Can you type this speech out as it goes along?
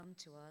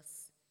come to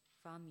us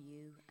from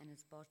you and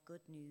has brought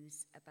good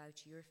news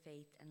about your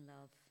faith and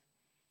love.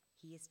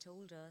 He has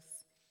told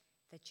us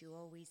that you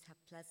always have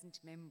pleasant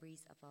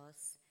memories of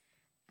us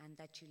and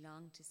that you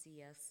long to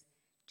see us,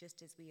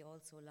 just as we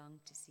also long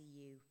to see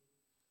you.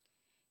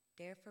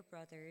 Therefore,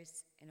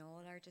 brothers, in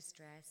all our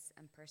distress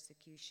and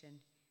persecution,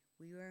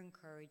 we were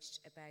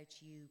encouraged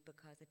about you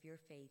because of your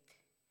faith.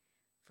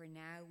 For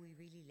now we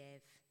really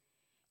live,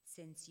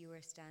 since you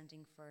are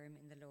standing firm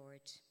in the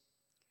Lord.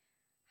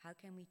 How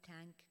can we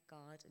thank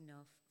God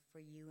enough for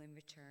you in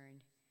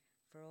return,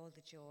 for all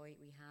the joy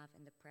we have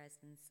in the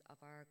presence of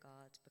our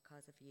God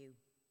because of you?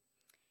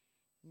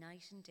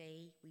 Night and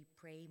day we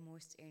pray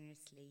most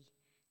earnestly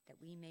that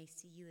we may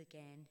see you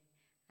again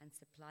and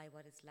supply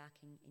what is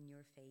lacking in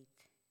your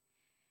faith.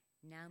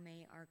 Now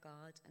may our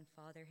God and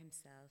Father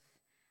himself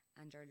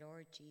and our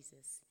Lord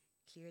Jesus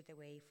clear the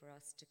way for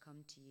us to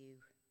come to you.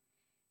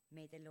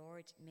 May the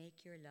Lord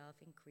make your love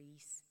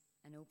increase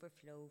and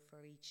overflow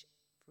for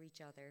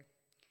each other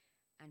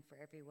and for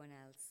everyone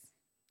else,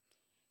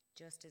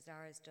 just as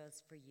ours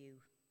does for you.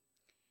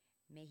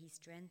 May he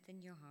strengthen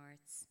your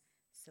hearts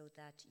so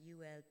that you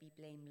will be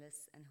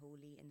blameless and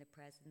holy in the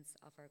presence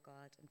of our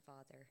God and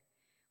Father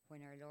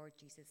when our Lord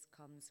Jesus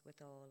comes with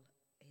all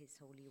his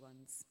holy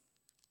ones.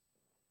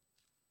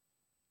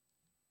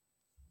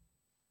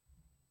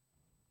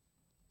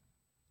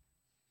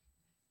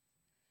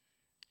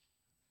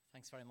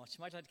 Thanks very much.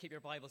 You might like to keep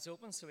your Bibles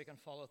open so we can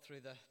follow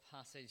through the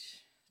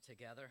passage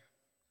together.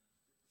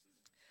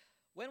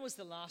 When was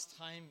the last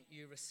time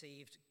you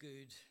received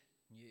good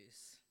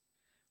news?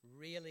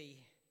 Really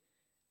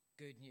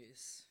good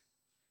news.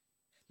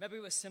 Maybe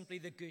it was simply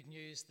the good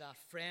news that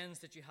friends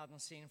that you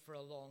hadn't seen for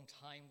a long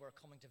time were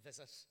coming to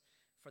visit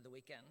for the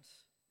weekend.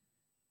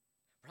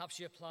 Perhaps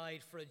you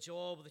applied for a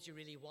job that you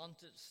really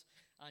wanted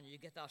and you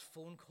get that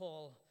phone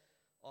call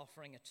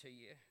offering it to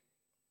you.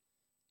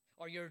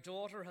 Or your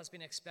daughter has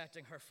been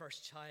expecting her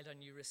first child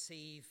and you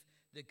receive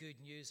the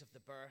good news of the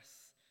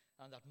birth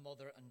and that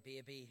mother and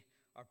baby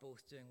are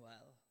both doing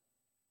well.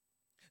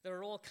 There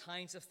are all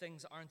kinds of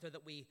things, aren't there,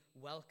 that we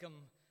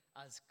welcome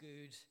as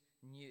good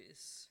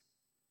news.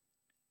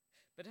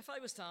 But if I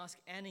was to ask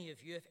any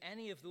of you, if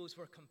any of those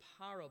were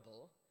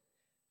comparable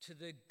to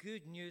the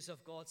good news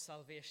of God's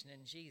salvation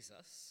in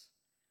Jesus,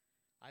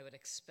 I would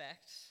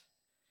expect,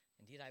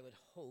 indeed I would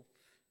hope,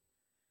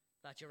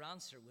 that your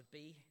answer would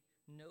be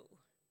no.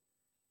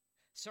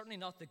 Certainly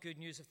not the good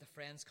news of the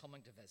friends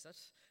coming to visit,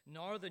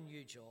 nor the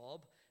new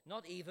job,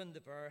 not even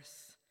the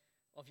birth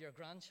of your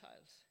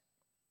grandchild.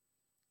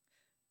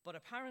 But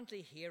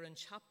apparently here in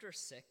chapter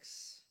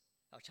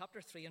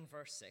 3 and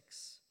verse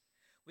 6,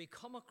 we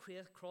come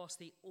across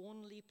the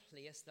only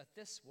place that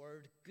this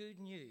word, good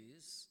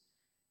news,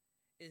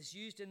 is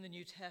used in the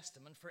New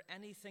Testament for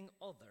anything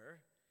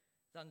other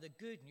than the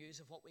good news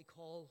of what we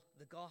call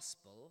the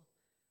gospel,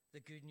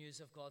 the good news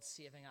of God's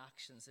saving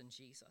actions in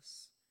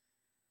Jesus.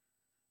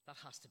 That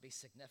has to be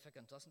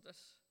significant, doesn't it?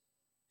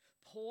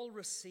 Paul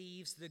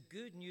receives the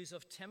good news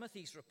of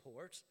Timothy's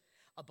report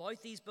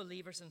about these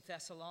believers in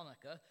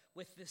Thessalonica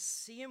with the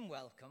same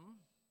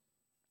welcome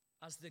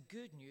as the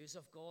good news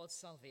of God's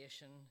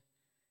salvation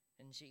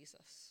in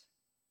Jesus.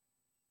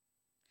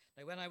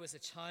 Now, when I was a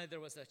child, there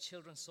was a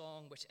children's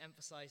song which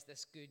emphasized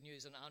this good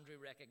news, and Andrew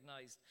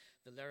recognized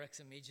the lyrics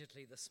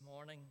immediately this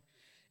morning.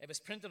 It was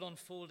printed on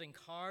folding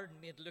card and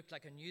made look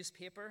like a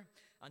newspaper,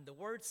 and the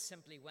words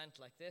simply went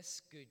like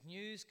this: good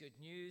news,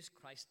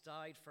 Christ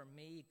died for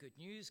me. Good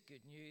news,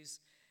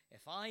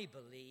 if I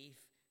believe.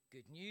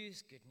 Good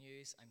news,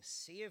 I'm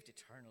saved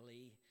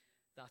eternally.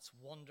 That's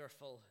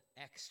wonderful,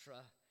 extra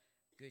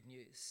good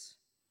news.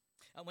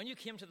 And when you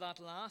came to that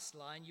last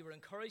line, you were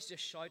encouraged to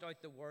shout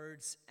out the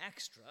words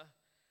extra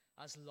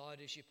as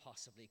loud as you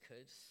possibly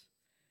could.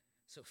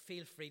 So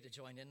feel free to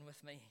join in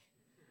with me.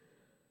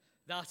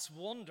 That's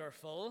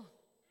wonderful.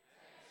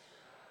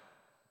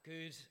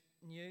 Good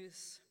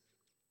news.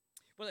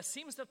 Well, it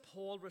seems that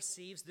Paul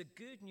receives the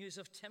good news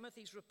of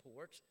Timothy's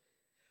report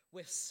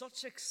with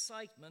such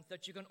excitement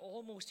that you can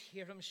almost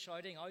hear him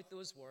shouting out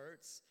those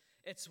words.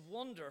 It's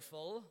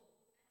wonderful.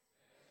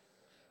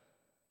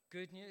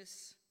 Good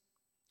news.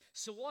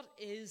 So what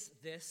is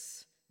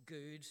this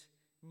good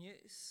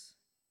news?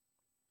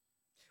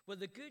 Well,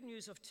 the good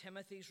news of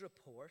Timothy's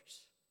report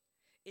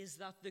is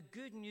that the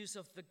good news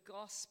of the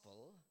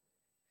gospel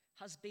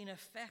has been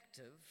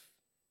effective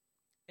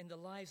in the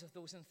lives of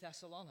those in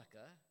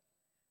Thessalonica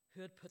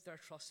who had put their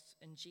trust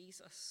in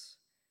Jesus.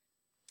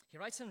 He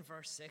writes in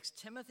verse 6,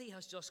 Timothy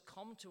has just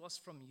come to us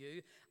from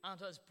you and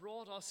has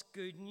brought us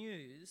good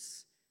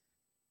news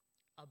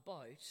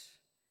about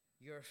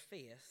your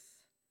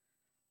faith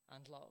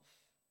and love.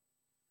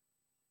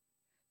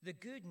 The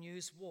good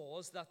news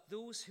was that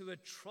those who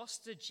had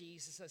trusted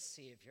Jesus as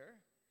Savior,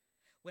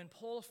 when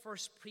Paul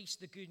first preached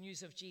the good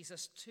news of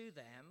Jesus to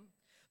them,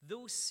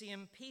 those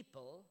same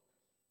people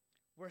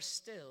were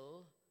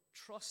still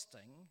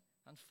trusting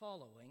and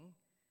following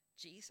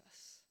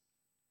Jesus.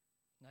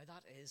 Now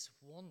that is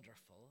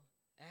wonderful,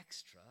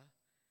 extra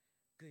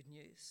good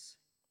news.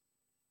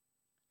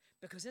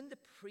 Because in the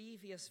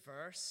previous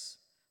verse,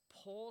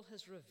 Paul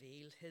has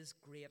revealed his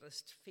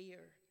greatest fear.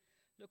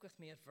 Look with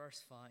me at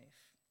verse 5.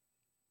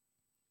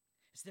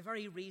 It's the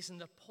very reason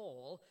that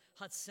Paul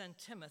had sent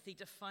Timothy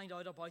to find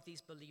out about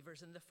these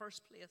believers in the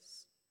first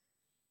place.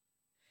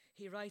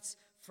 He writes,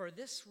 "For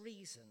this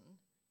reason,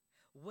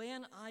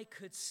 when I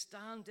could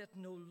stand it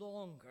no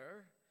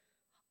longer,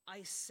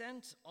 I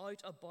sent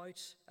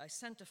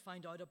to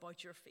find out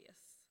about your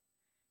faith.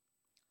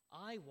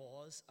 I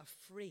was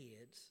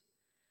afraid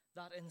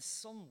that in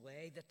some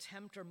way the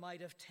tempter might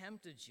have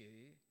tempted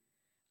you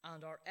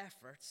and our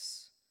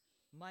efforts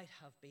might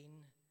have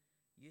been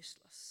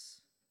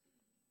useless."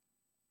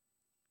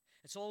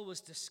 It's always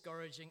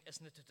discouraging,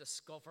 isn't it, to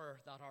discover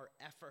that our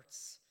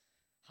efforts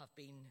have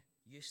been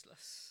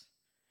useless.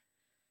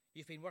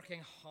 You've been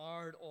working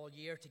hard all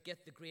year to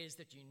get the grades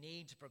that you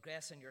need to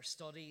progress in your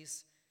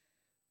studies,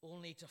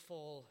 only to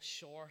fall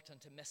short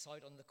and to miss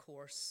out on the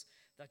course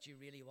that you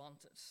really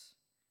wanted.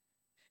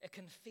 It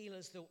can feel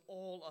as though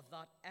all of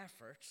that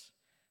effort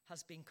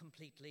has been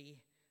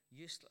completely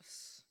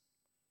useless.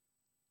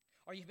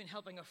 Or you've been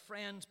helping a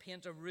friend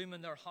paint a room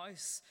in their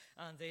house,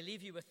 and they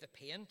leave you with the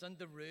paint and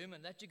the room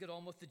and let you get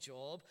on with the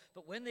job.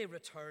 But when they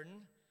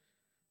return,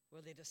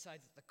 well, they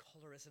decide that the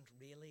colour isn't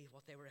really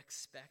what they were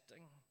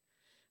expecting,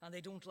 and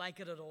they don't like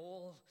it at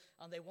all,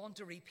 and they want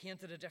to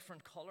repaint it a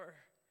different colour.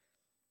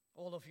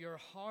 All of your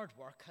hard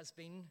work has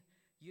been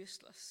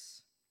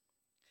useless.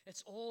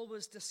 It's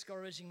always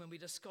discouraging when we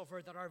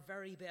discover that our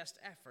very best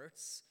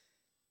efforts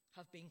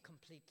have been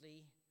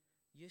completely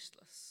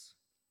useless.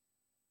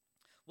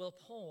 Well,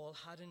 Paul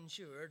had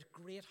endured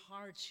great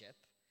hardship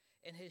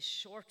in his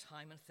short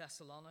time in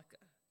Thessalonica.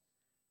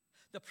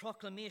 The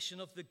proclamation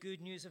of the good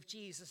news of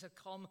Jesus had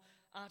come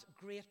at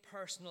great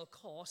personal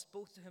cost,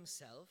 both to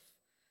himself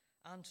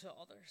and to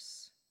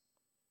others.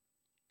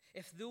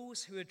 If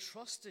those who had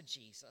trusted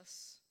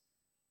Jesus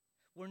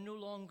were no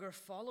longer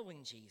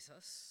following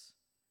Jesus,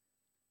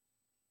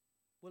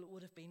 well, it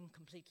would have been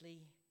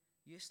completely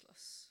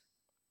useless.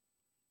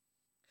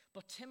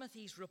 But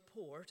Timothy's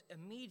report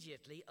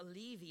immediately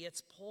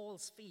alleviates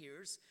Paul's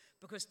fears,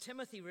 because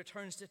Timothy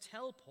returns to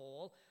tell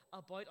Paul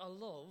about a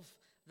love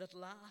that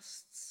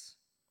lasts.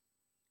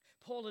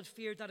 Paul had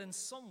feared that in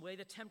some way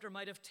the tempter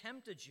might have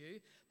tempted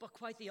you, but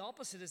quite the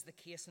opposite is the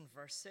case in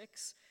verse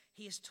 6.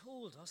 He has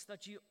told us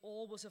that you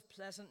always have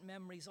pleasant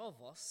memories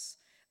of us,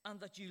 and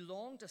that you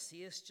long to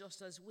see us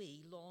just as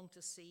we long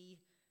to see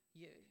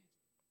you.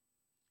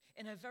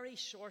 In a very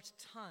short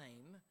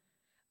time,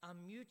 a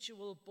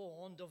mutual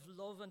bond of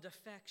love and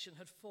affection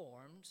had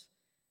formed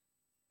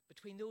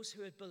between those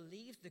who had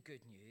believed the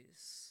good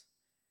news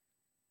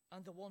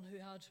and the one who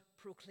had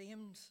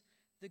proclaimed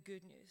the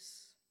good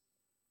news.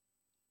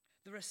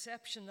 The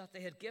reception that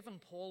they had given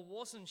Paul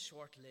wasn't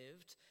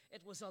short-lived.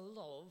 It was a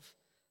love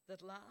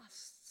that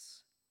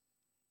lasts.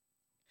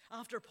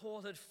 After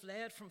Paul had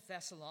fled from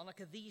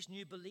Thessalonica, these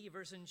new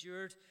believers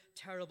endured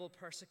terrible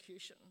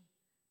persecution.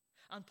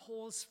 And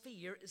Paul's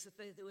fear is that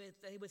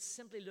they would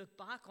simply look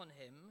back on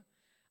him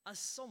as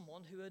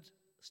someone who had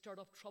stirred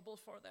up trouble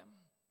for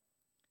them.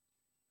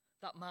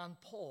 That man,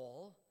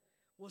 Paul,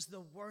 was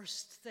the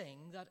worst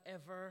thing that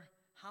ever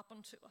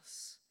happened to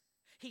us.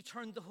 He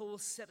turned the whole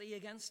city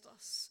against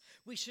us.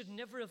 We should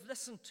never have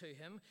listened to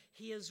him.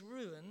 He has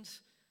ruined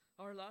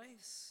our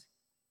lives.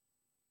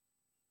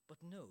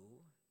 But no,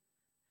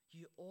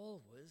 you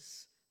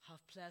always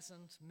have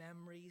pleasant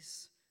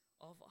memories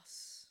of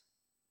us.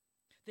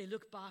 They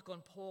look back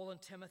on Paul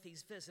and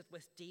Timothy's visit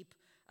with deep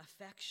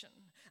affection,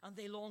 and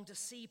they long to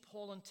see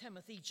Paul and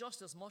Timothy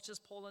just as much as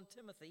Paul and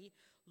Timothy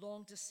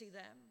long to see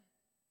them.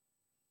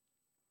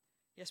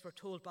 Yes, we're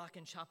told back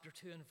in chapter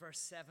 2 and verse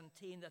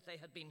 17 that they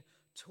had been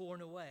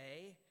torn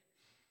away,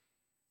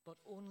 but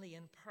only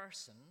in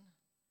person,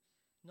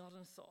 not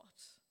in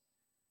thought.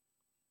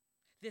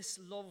 This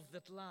love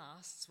that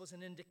lasts was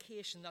an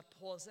indication that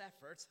Paul's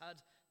efforts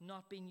had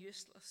not been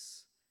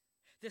useless.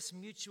 This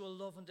mutual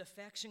love and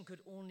affection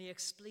could only be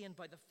explained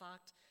by the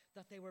fact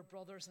that they were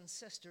brothers and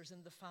sisters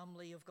in the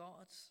family of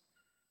God.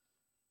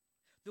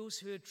 Those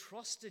who had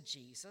trusted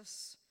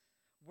Jesus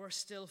were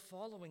still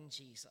following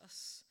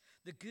Jesus.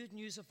 The good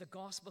news of the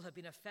gospel had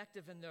been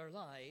effective in their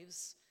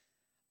lives.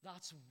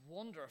 That's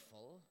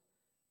wonderful,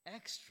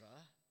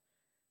 extra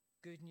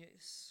good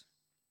news.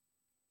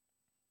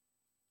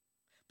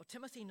 But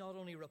Timothy not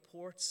only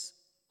reports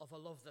of a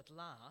love that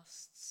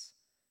lasts,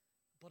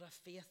 but a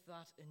faith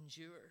that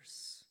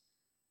endures.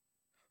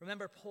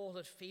 Remember, Paul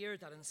had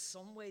feared that in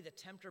some way the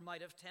tempter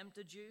might have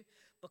tempted you,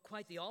 but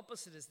quite the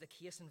opposite is the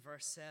case in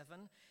verse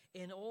 7.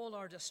 In all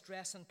our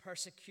distress and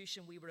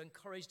persecution, we were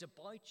encouraged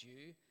about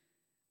you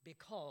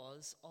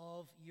because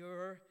of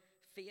your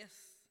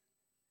faith.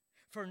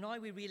 For now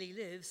we really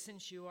live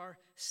since you are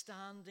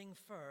standing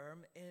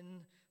firm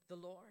in the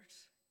Lord.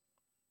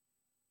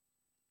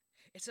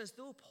 It's as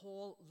though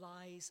Paul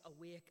lies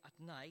awake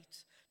at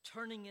night,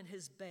 turning in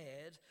his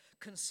bed,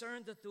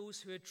 concerned that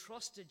those who had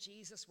trusted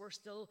Jesus were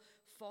still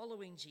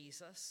following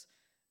Jesus,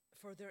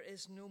 for there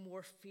is no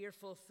more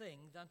fearful thing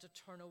than to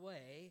turn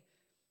away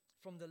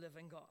from the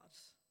living God.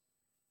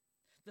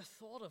 The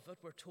thought of it,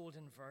 we're told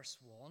in verse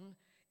 1,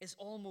 is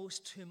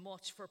almost too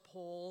much for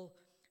Paul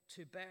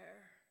to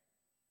bear.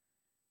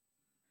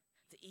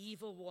 The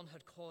evil one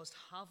had caused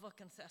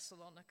havoc in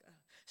Thessalonica,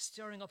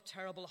 stirring up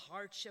terrible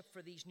hardship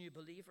for these new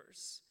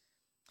believers.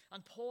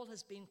 And Paul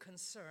has been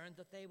concerned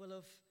that they will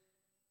have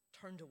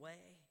turned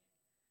away,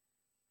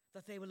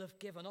 that they will have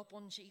given up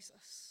on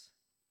Jesus.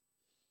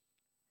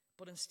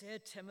 But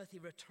instead, Timothy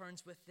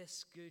returns with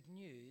this good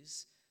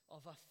news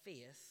of a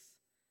faith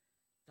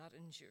that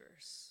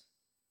endures.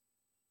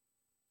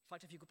 In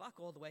fact, if you go back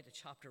all the way to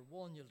chapter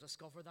 1, you'll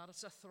discover that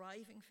it's a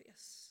thriving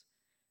faith.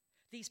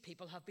 These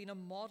people have been a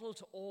model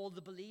to all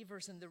the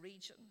believers in the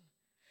region.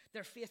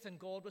 Their faith in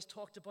God was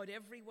talked about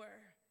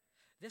everywhere.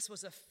 This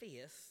was a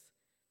faith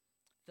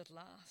that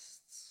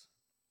lasts.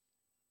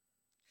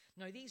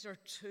 Now, these are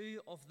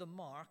two of the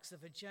marks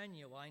of a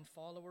genuine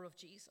follower of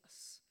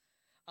Jesus: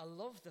 a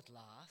love that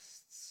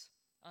lasts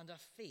and a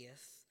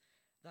faith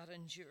that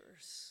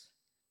endures.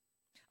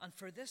 And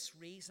for this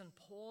reason,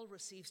 Paul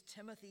receives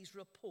Timothy's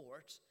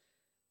report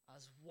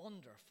as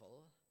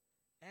wonderful,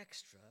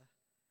 extra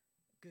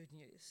good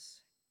news.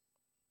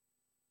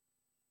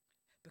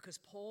 Because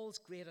Paul's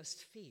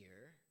greatest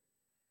fear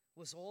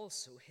was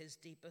also his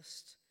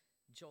deepest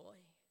joy.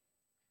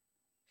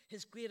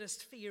 His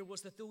greatest fear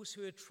was that those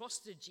who had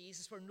trusted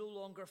Jesus were no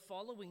longer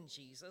following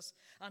Jesus,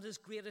 and his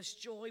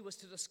greatest joy was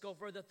to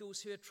discover that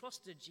those who had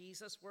trusted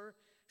Jesus were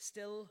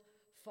still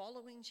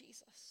following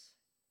Jesus.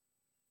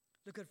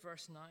 Look at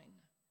verse 9.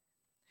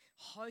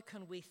 How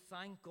can we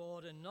thank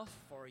God enough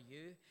for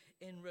you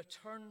in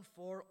return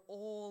for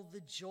all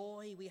the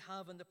joy we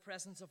have in the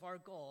presence of our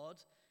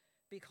God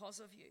because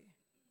of you?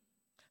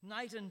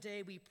 Night and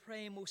day we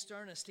pray most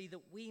earnestly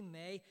that we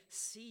may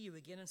see you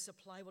again and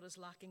supply what is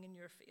lacking in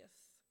your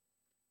faith.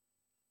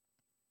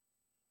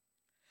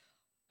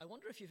 I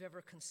wonder if you've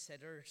ever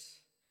considered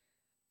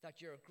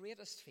that your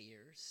greatest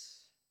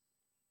fears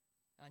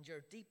and your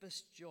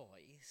deepest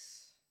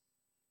joys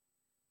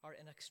are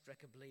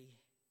inextricably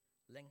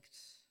linked.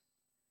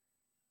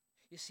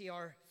 You see,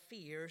 our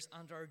fears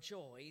and our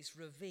joys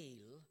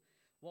reveal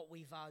what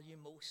we value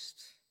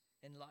most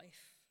in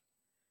life.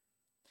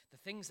 The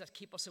things that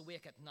keep us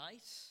awake at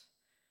night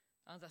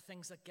and the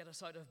things that get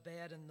us out of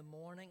bed in the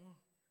morning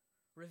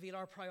reveal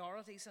our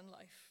priorities in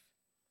life.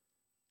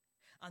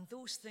 And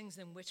those things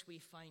in which we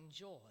find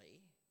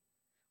joy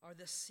are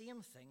the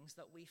same things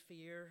that we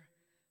fear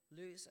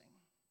losing.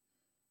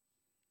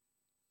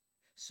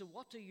 So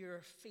what do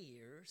your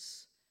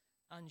fears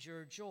and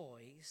your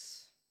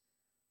joys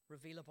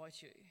reveal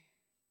about you?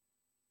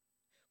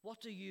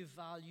 What do you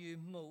value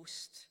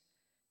most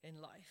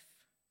in life?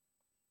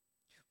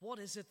 What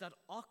is it that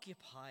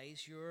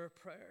occupies your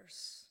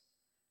prayers?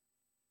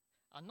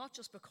 And not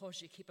just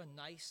because you keep a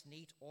nice,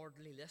 neat,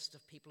 orderly list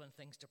of people and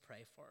things to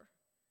pray for,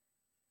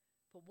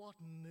 but what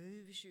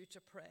moves you to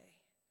pray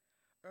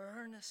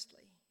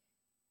earnestly?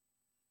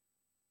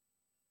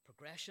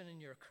 Progression in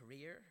your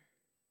career,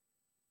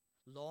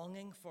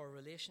 longing for a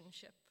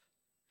relationship,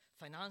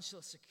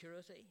 financial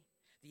security,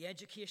 the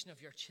education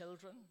of your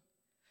children,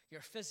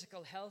 your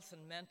physical health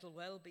and mental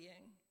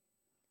well-being.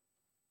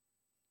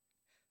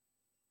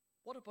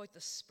 What about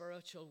the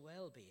spiritual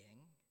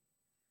well-being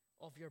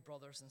of your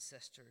brothers and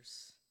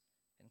sisters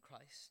in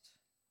Christ?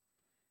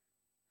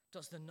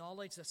 Does the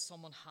knowledge that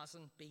someone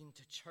hasn't been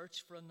to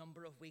church for a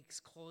number of weeks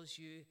cause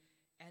you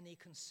any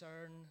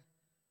concern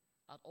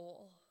at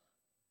all?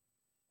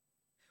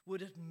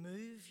 Would it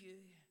move you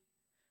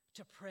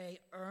to pray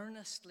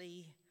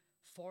earnestly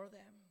for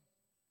them,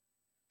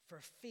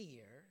 for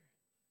fear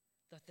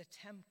that the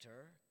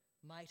tempter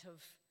might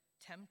have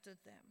tempted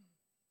them?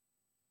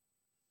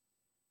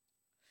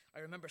 I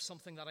remember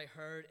something that I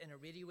heard in a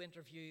radio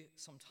interview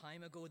some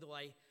time ago, though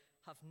I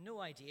have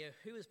no idea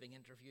who was being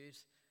interviewed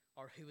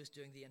or who was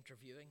doing the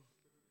interviewing.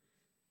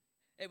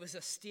 It was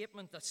a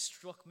statement that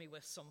struck me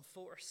with some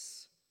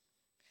force.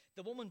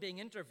 The woman being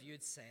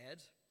interviewed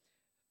said,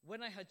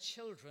 "When I had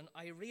children,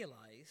 I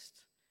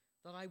realized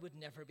that I would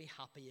never be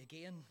happy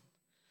again."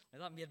 Now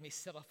that made me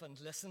sit up and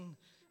listen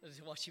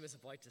to what she was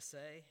about to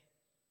say.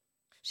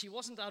 She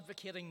wasn't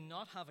advocating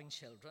not having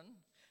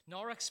children,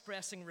 nor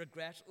expressing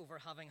regret over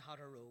having had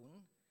her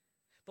own.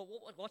 But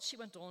what she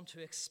went on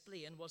to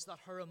explain was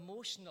that her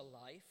emotional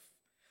life,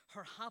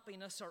 her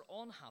happiness or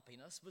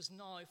unhappiness, was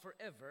now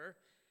forever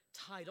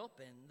tied up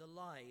in the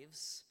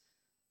lives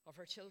of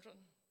her children.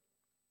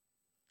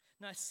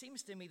 Now, it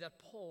seems to me that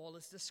Paul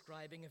is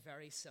describing a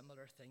very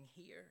similar thing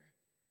here.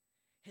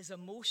 His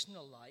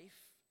emotional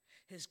life,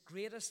 his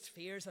greatest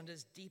fears and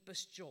his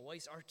deepest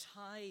joys are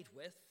tied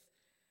with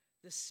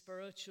the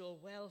spiritual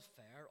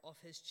welfare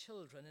of his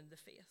children in the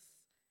faith,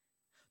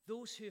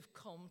 those who have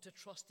come to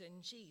trust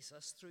in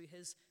Jesus through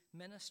his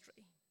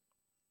ministry.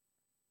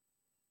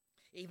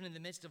 Even in the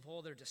midst of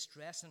all their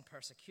distress and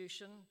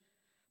persecution,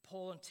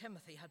 Paul and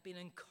Timothy had been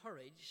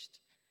encouraged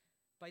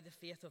by the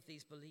faith of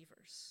these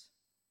believers.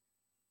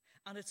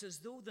 And it's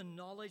as though the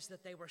knowledge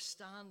that they were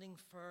standing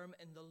firm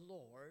in the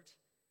Lord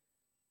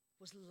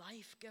was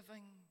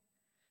life-giving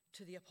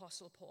to the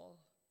Apostle Paul.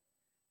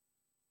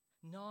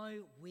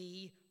 Now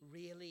we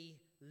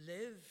really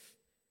live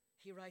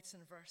he writes in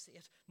verse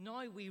 8,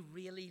 now we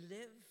really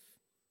live.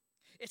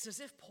 It's as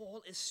if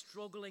Paul is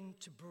struggling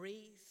to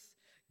breathe,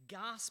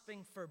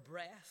 gasping for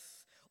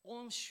breath,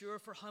 unsure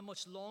for how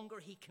much longer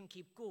he can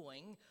keep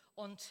going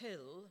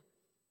until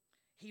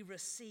he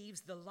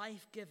receives the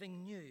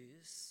life-giving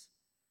news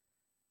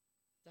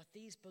that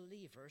these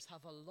believers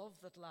have a love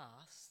that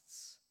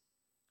lasts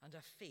and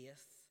a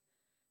faith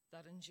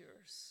that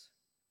endures.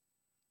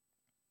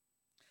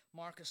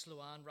 Marcus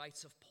Luan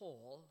writes of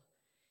Paul,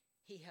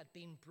 he had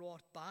been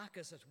brought back,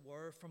 as it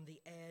were, from the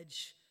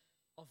edge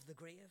of the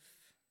grave.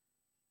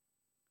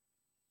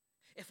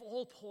 If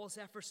all Paul's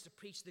efforts to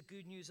preach the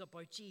good news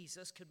about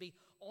Jesus could be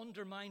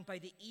undermined by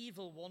the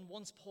evil one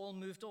once Paul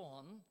moved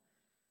on,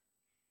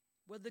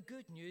 well, the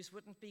good news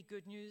wouldn't be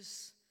good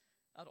news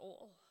at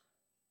all.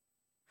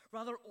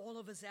 Rather, all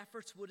of his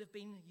efforts would have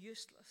been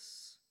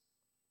useless.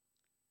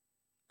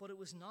 But it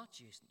was not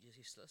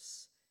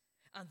useless,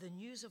 and the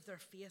news of their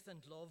faith and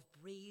love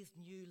breathed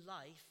new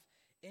life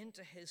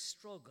into his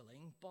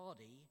struggling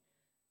body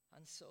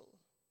and soul.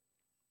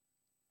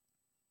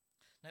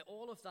 Now,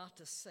 all of that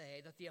to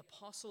say that the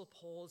Apostle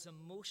Paul's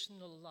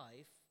emotional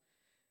life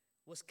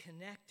was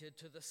connected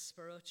to the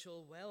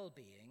spiritual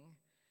well-being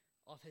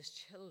of his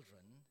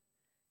children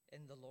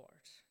in the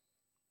Lord.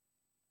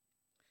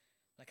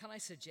 Now, can I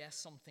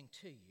suggest something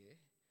to you?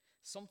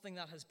 Something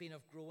that has been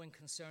of growing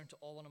concern to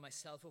Owen and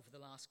myself over the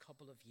last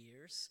couple of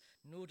years,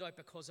 no doubt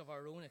because of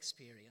our own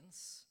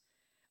experience.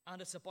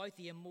 And it's about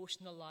the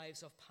emotional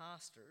lives of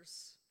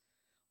pastors,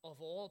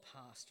 of all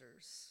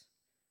pastors,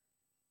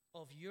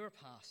 of your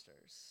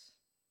pastors,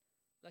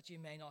 that you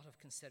may not have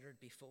considered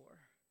before.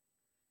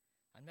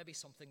 And maybe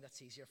something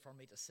that's easier for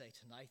me to say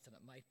tonight than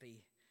it might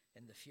be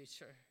in the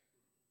future.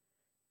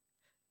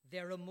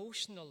 Their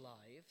emotional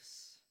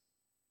lives,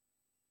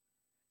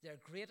 their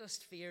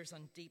greatest fears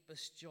and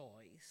deepest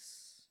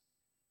joys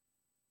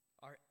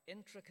are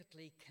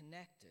intricately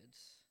connected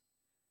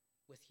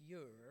with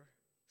your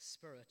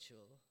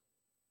spiritual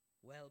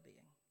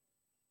well-being.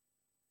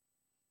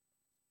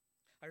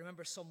 I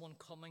remember someone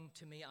coming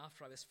to me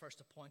after I was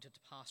first appointed to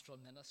pastoral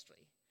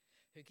ministry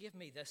who gave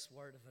me this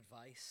word of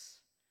advice: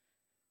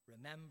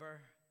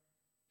 remember,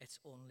 it's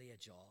only a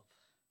job.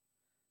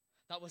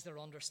 That was their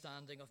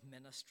understanding of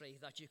ministry,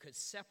 that you could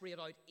separate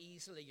out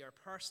easily your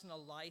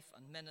personal life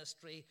and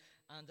ministry,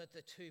 and that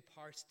the two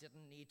parts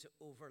didn't need to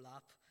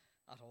overlap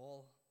at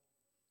all.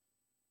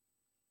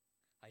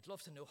 I'd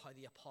love to know how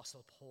the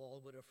Apostle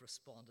Paul would have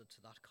responded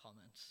to that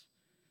comment.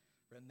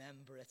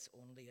 Remember, it's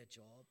only a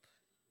job.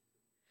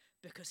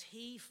 Because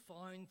he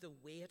found the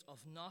weight of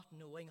not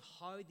knowing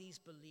how these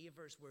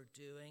believers were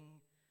doing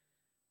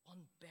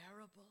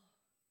unbearable.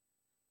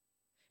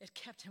 It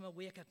kept him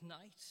awake at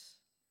night.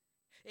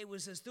 It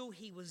was as though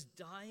he was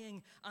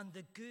dying, and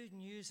the good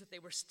news that they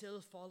were still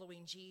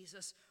following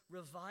Jesus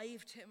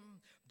revived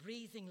him,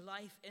 breathing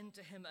life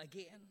into him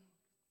again.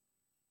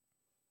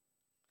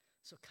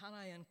 So can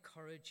I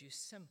encourage you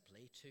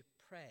simply to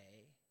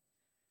pray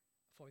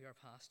for your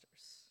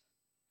pastors,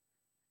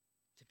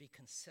 to be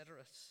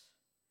considerate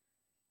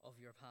of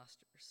your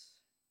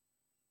pastors,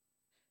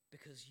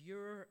 because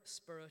your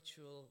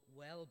spiritual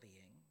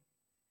well-being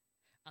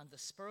and the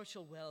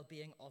spiritual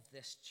well-being of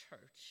this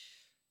church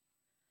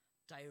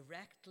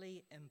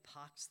directly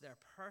impacts their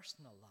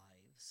personal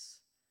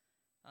lives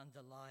and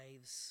the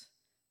lives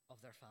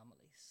of their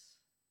families.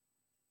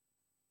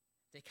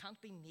 They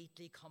can't be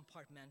neatly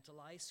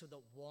compartmentalized so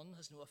that one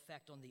has no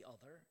effect on the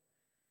other.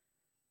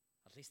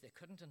 At least they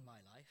couldn't in my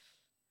life,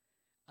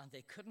 and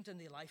they couldn't in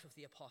the life of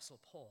the Apostle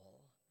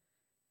Paul,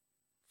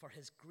 for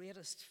his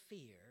greatest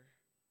fear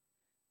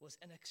was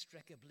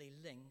inextricably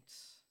linked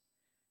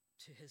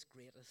to his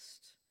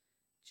greatest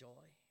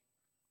joy.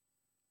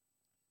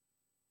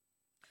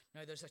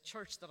 Now, there's a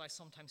church that I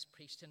sometimes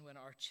preached in when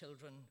our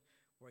children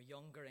were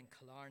younger in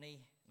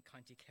Killarney in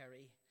County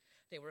Kerry.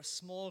 They were a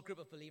small group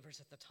of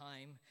believers at the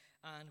time,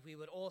 and we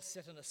would all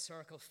sit in a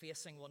circle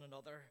facing one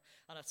another.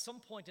 And at some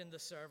point in the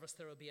service,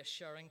 there would be a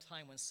sharing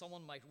time when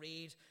someone might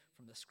read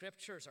from the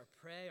scriptures or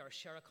pray or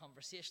share a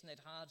conversation they'd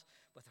had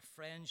with a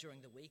friend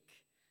during the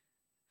week.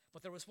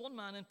 But there was one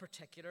man in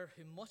particular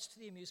who, much to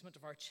the amusement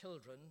of our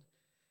children,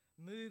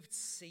 moved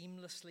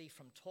seamlessly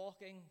from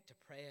talking to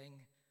praying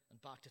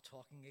and back to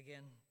talking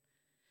again.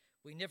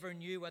 We never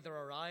knew whether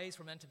our eyes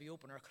were meant to be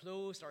open or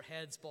closed, our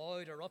heads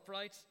bowed or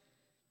upright.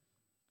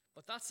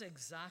 But that's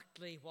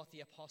exactly what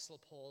the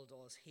Apostle Paul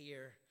does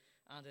here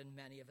and in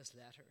many of his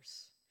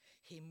letters.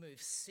 He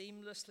moves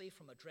seamlessly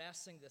from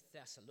addressing the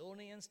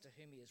Thessalonians, to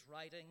whom he is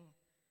writing,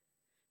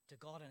 to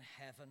God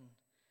in heaven,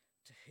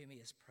 to whom he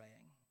is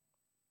praying.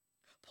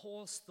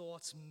 Paul's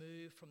thoughts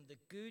move from the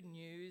good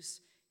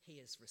news he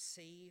has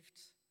received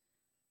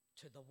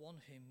to the one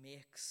who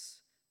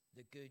makes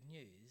the good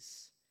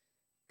news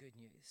good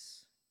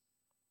news.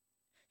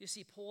 You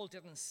see, Paul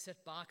didn't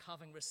sit back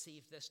having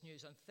received this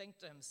news and think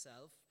to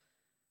himself,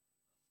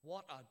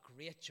 what a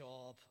great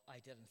job I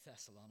did in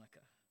Thessalonica.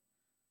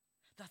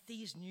 That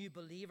these new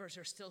believers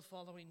are still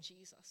following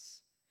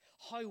Jesus.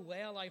 How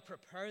well I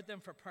prepared them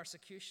for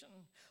persecution.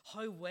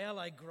 How well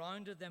I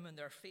grounded them in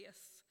their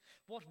faith.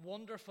 What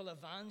wonderful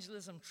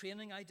evangelism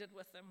training I did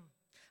with them.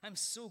 I'm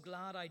so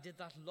glad I did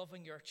that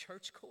Loving Your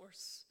Church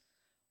course.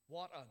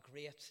 What a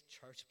great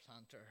church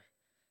planter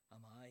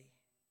am I.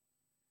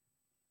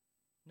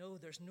 No,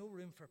 there's no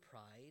room for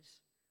pride,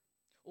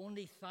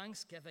 only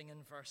thanksgiving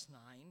in verse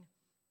 9.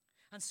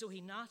 And so he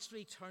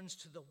naturally turns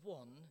to the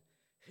one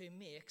who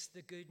makes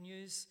the good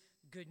news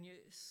good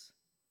news.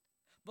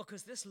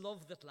 Because this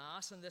love that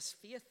lasts and this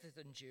faith that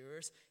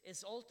endures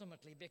is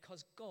ultimately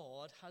because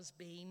God has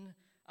been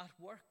at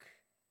work.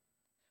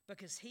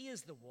 Because he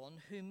is the one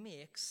who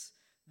makes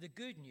the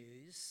good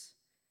news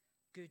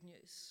good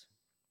news.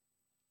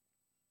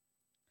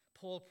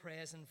 Paul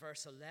prays in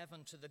verse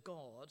 11 to the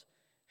God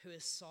who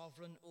is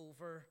sovereign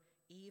over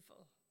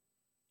evil.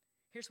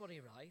 Here's what he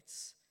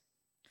writes.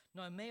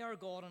 Now may our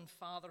God and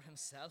Father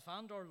himself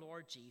and our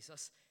Lord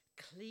Jesus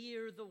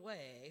clear the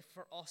way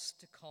for us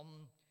to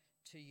come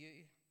to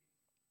you.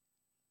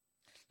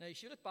 Now,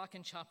 if you look back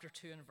in chapter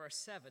 2 and verse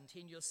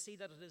 17, you'll see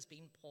that it has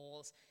been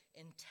Paul's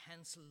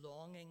intense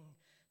longing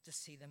to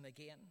see them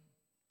again.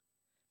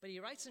 But he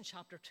writes in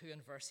chapter 2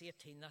 and verse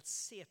 18 that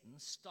Satan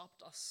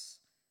stopped us.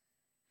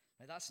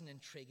 Now, that's an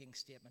intriguing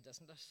statement,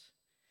 isn't it?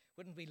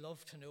 Wouldn't we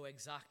love to know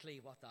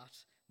exactly what that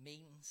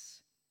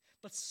means?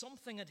 But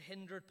something had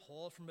hindered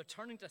Paul from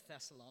returning to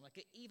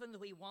Thessalonica, even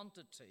though he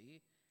wanted to,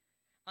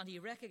 and he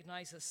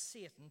recognizes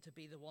Satan to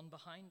be the one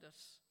behind it.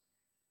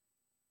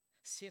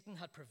 Satan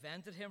had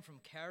prevented him from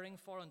caring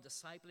for and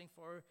discipling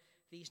for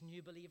these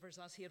new believers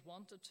as he had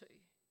wanted to.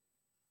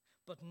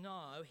 But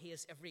now he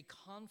has every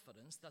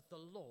confidence that the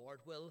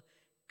Lord will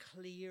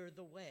clear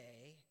the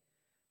way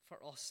for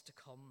us to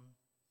come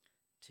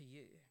to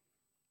you.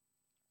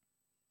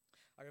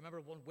 I remember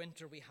one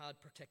winter we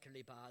had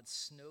particularly bad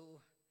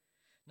snow.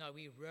 Now,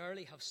 we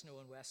rarely have snow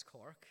in West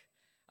Cork,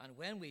 and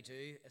when we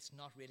do, it's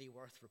not really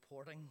worth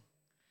reporting.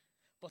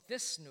 But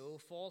this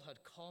snowfall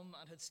had come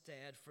and had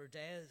stayed for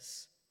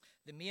days.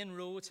 The main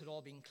roads had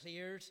all been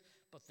cleared,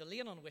 but the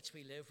lane on which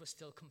we lived was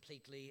still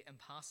completely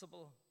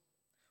impassable.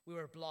 We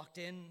were blocked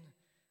in,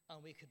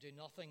 and we could do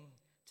nothing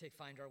to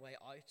find our way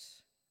out.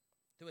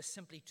 There was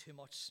simply too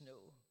much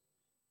snow.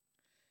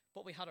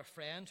 But we had a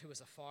friend who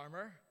was a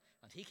farmer,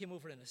 and he came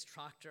over in his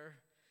tractor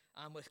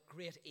and with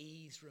great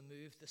ease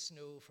removed the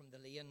snow from the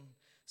lane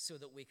so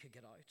that we could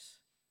get out.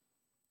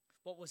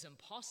 What was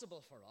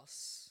impossible for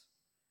us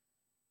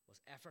was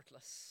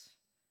effortless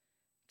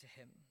to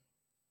him.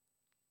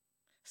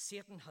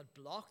 Satan had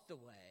blocked the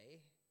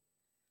way,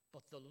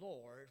 but the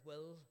Lord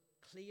will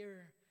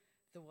clear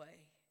the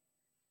way.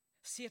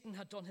 Satan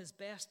had done his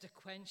best to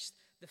quench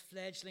the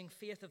fledgling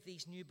faith of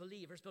these new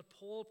believers, but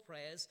Paul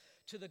prays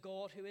to the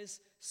God who is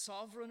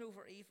sovereign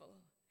over evil.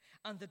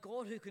 And the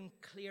God who can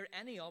clear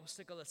any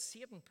obstacle that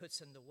Satan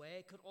puts in the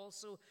way could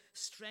also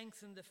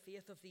strengthen the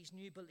faith of these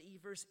new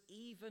believers,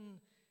 even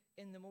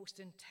in the most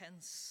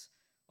intense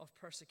of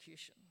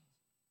persecution.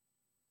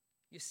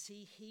 You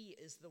see, he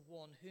is the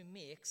one who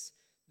makes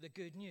the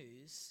good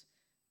news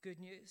good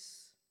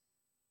news.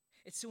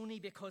 It's only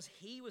because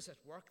he was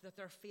at work that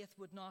their faith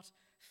would not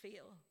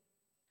fail.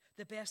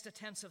 The best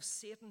attempts of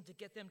Satan to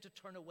get them to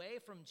turn away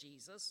from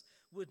Jesus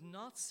would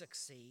not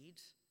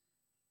succeed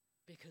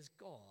because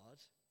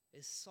God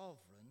is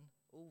sovereign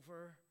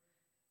over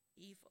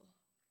evil.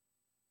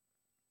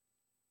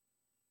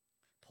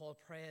 Paul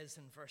prays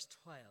in verse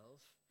 12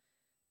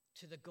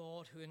 to the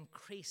God who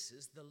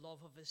increases the love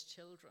of his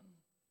children.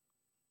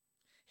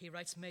 He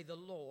writes, may the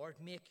Lord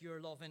make your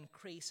love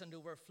increase and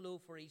overflow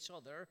for each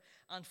other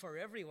and for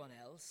everyone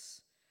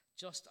else,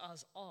 just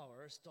as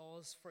ours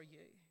does for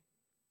you.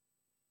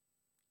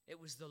 It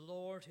was the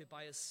Lord who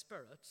by his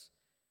Spirit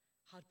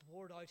had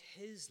poured out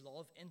his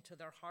love into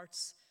their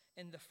hearts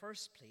in the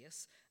first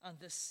place, and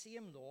the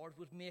same Lord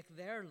would make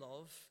their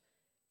love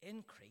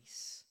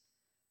increase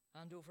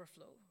and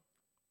overflow.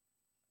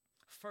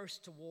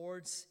 First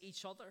towards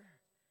each other.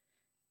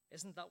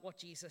 Isn't that what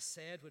Jesus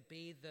said would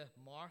be the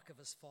mark of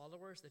his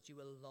followers, that you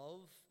will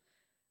love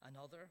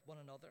one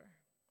another?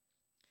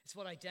 It's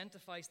what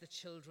identifies the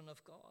children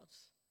of God.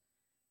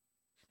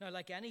 Now,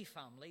 like any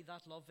family,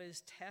 that love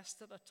is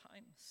tested at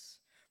times.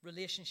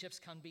 Relationships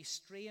can be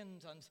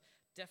strained and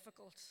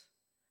difficult.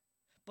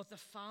 But the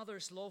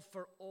Father's love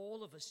for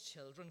all of his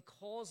children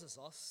causes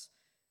us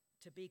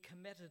to be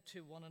committed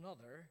to one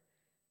another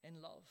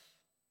in love.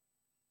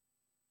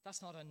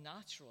 That's not a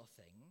natural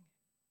thing.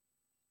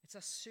 It's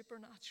a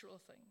supernatural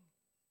thing.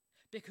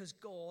 Because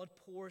God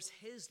pours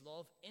his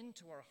love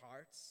into our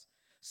hearts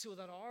so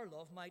that our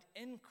love might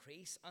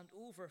increase and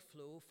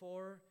overflow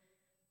for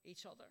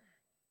each other.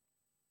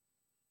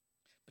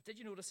 But did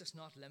you notice it's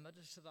not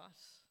limited to that?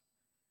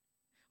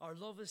 Our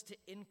love is to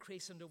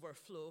increase and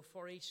overflow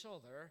for each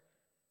other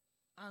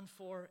and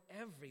for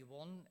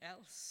everyone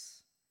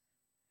else.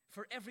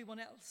 For everyone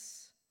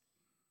else.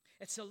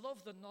 It's a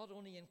love that not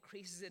only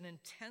increases in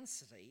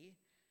intensity,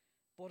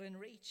 but in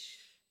reach.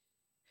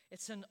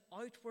 It's an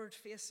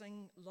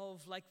outward-facing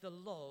love like the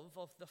love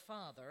of the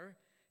Father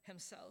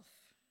himself.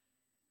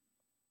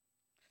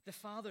 The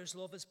Father's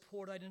love is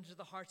poured out into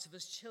the hearts of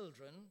his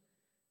children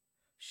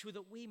so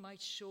that we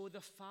might show the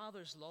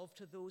Father's love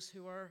to those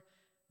who are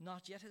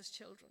not yet his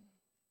children.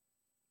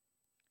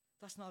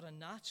 That's not a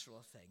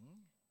natural thing.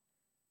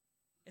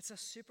 It's a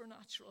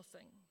supernatural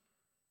thing.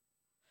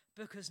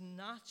 Because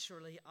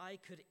naturally, I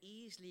could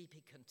easily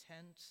be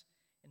content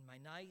in my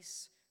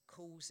nice,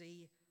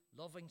 cozy,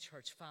 loving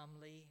church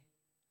family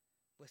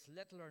with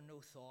little or no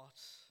thought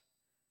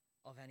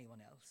of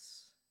anyone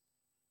else.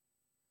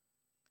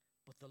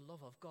 But the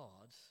love of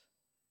God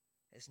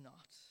is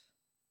not.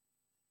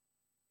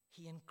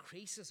 He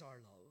increases our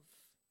love.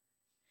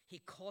 He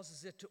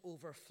causes it to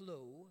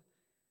overflow.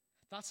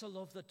 That's a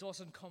love that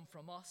doesn't come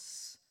from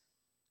us.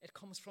 It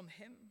comes from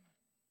him,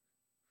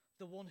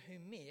 the one who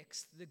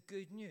makes the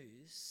good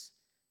news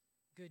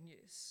good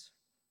news.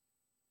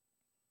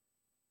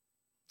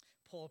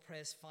 Paul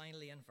prays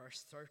finally in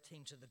verse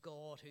 13 to the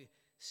God who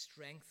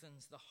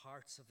strengthens the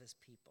hearts of his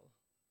people.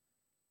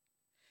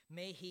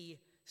 May he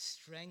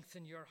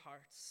strengthen your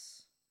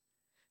hearts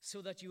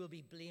so that you will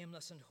be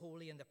blameless and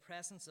holy in the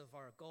presence of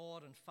our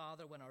God and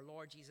Father when our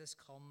Lord Jesus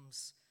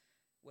comes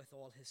with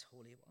all his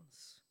holy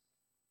ones.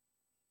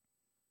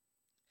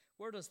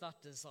 Where does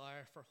that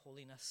desire for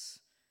holiness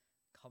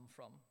come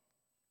from?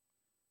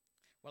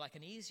 Well, I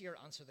can easier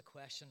answer the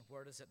question,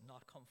 where does it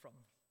not come from?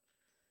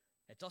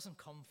 It doesn't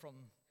come from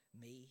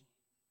me.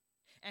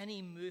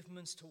 Any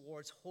movements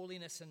towards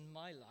holiness in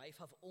my life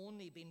have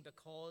only been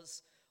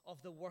because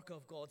of the work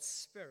of God's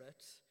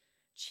Spirit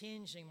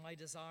changing my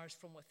desires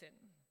from within,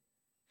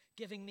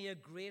 giving me a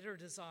greater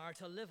desire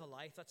to live a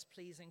life that's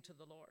pleasing to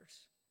the Lord.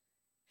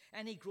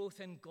 Any growth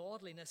in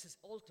godliness is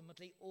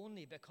ultimately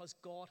only because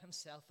God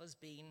himself has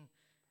been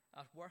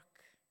at work.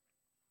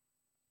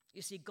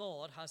 You see,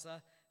 God has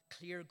a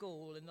clear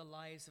goal in the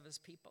lives of his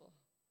people.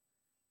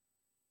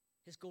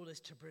 His goal is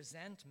to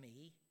present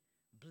me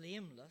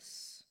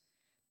blameless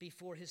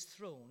before his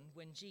throne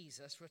when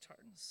Jesus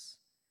returns.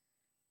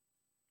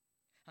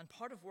 And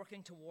part of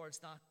working towards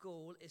that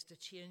goal is to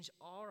change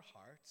our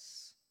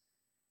hearts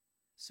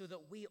so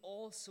that we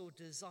also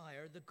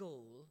desire the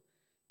goal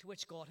to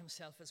which God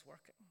himself is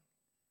working.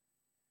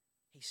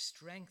 He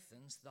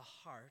strengthens the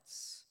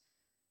hearts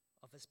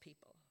of his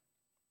people.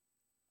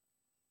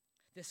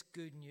 This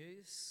good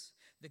news,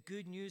 the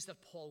good news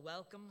that Paul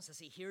welcomes as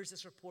he hears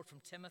this report from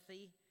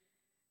Timothy,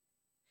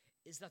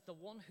 is that the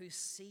one who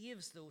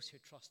saves those who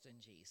trust in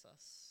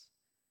Jesus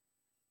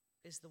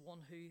is the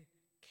one who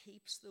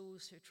keeps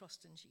those who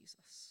trust in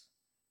Jesus.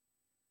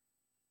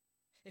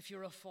 If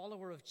you're a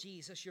follower of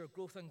Jesus, your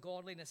growth in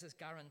godliness is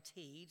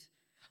guaranteed,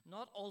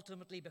 not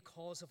ultimately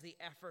because of the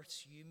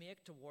efforts you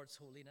make towards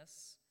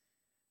holiness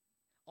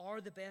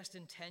or the best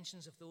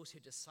intentions of those who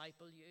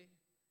disciple you,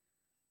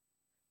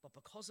 but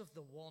because of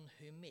the one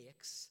who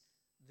makes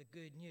the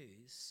good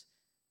news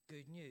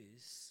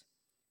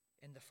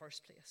in the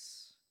first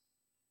place.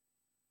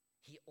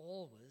 He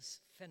always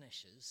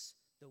finishes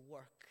the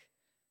work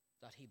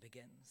that he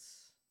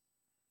begins.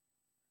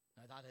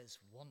 Now that is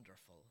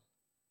wonderful,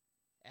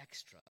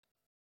 extra.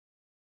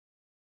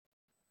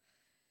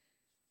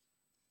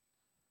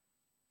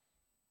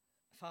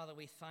 Father,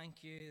 we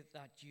thank you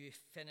that you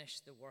finish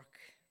the work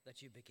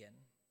that you begin.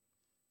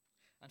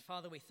 And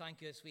Father, we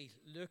thank you as we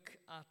look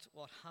at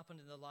what happened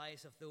in the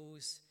lives of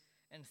those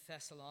in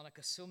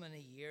Thessalonica so many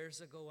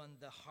years ago and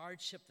the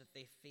hardship that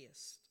they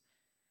faced.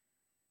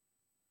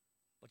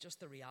 But just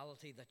the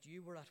reality that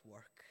you were at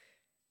work,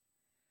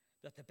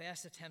 that the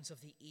best attempts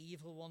of the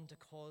evil one to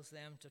cause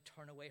them to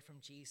turn away from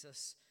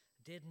Jesus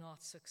did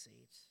not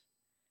succeed.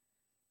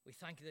 We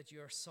thank you that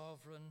you are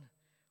sovereign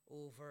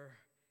over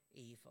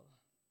evil.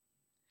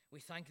 We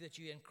thank you that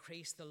you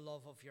increase the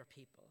love of your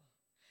people.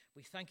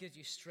 We thank you that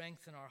you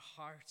strengthen our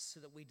hearts so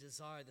that we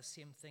desire the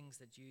same things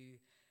that you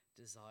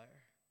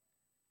desire.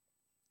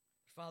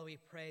 Father, we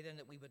pray then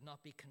that we would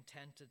not be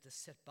contented to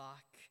sit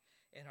back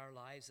in our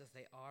lives as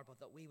they are, but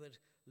that we would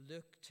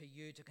look to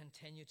you to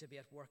continue to be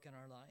at work in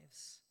our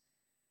lives.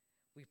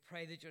 We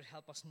pray that you would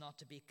help us not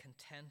to be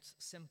content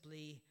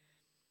simply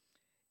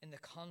in the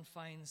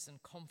confines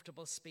and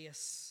comfortable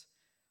space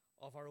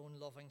of our own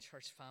loving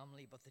church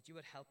family, but that you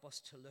would help us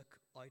to look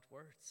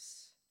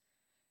outwards,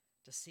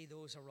 to see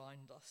those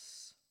around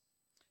us,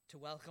 to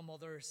welcome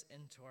others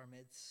into our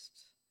midst,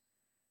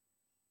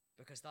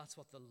 because that's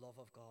what the love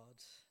of God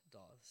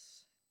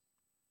does.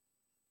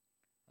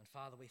 And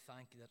Father, we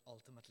thank you that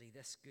ultimately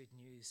this good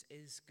news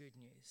is good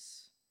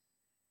news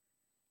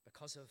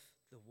because of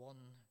the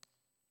one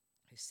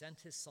who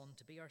sent his Son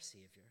to be our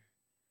Savior,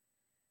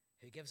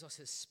 who gives us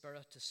his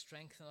Spirit to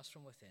strengthen us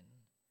from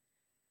within,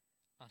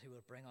 and who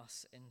will bring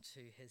us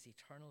into his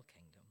eternal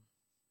kingdom.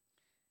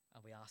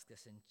 And we ask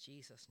this in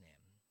Jesus'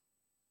 name.